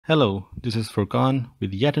Hello, this is Furkan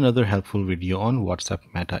with yet another helpful video on WhatsApp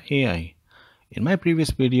Meta AI. In my previous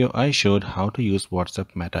video, I showed how to use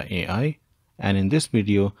WhatsApp Meta AI, and in this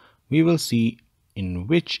video, we will see in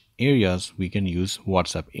which areas we can use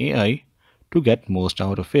WhatsApp AI to get most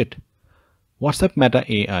out of it. WhatsApp Meta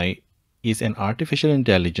AI is an artificial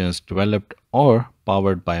intelligence developed or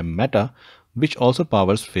powered by Meta, which also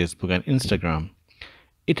powers Facebook and Instagram.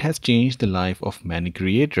 It has changed the life of many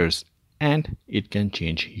creators and it can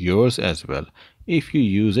change yours as well if you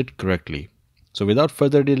use it correctly. So without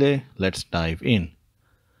further delay, let's dive in.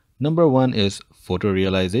 Number one is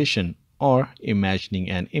photorealization or imagining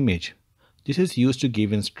an image. This is used to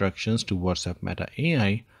give instructions to WhatsApp Meta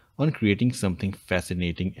AI on creating something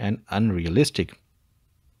fascinating and unrealistic.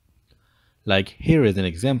 Like here is an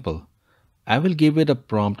example. I will give it a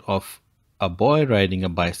prompt of a boy riding a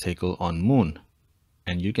bicycle on moon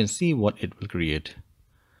and you can see what it will create.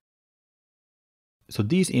 So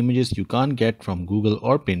these images you can't get from Google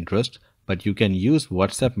or Pinterest, but you can use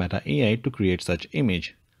WhatsApp Meta AI to create such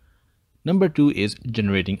image. Number two is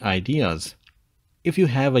generating ideas. If you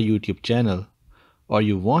have a YouTube channel or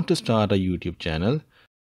you want to start a YouTube channel,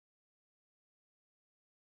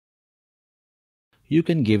 you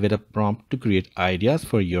can give it a prompt to create ideas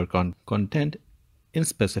for your content in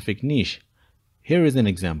specific niche. Here is an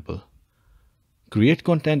example. Create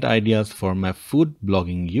content ideas for my food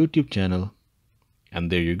blogging YouTube channel. And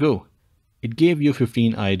there you go. It gave you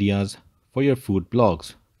 15 ideas for your food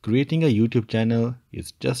blogs. Creating a YouTube channel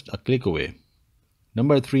is just a click away.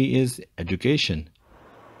 Number three is education.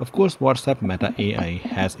 Of course, WhatsApp Meta AI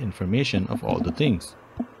has information of all the things.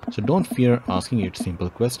 So don't fear asking it simple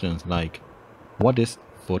questions like, what is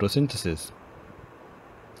photosynthesis?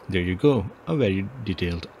 There you go, a very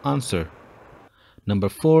detailed answer. Number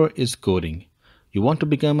four is coding. You want to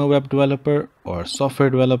become a web developer or software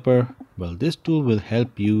developer? Well, this tool will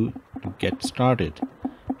help you to get started.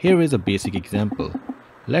 Here is a basic example.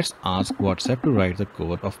 Let's ask WhatsApp to write the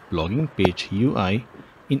code of blogging page UI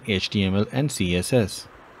in HTML and CSS.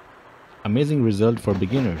 Amazing result for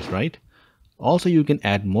beginners, right? Also, you can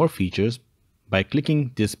add more features by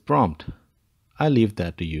clicking this prompt. I leave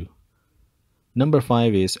that to you. Number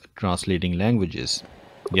five is translating languages.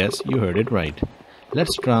 Yes, you heard it right.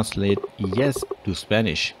 Let's translate yes to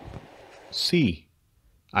Spanish. Sí.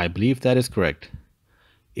 I believe that is correct.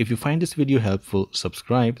 If you find this video helpful,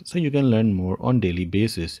 subscribe so you can learn more on daily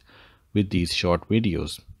basis with these short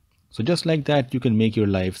videos. So just like that, you can make your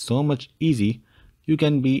life so much easy. You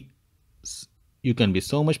can be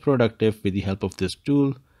so much productive with the help of this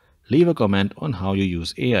tool. Leave a comment on how you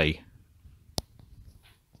use AI.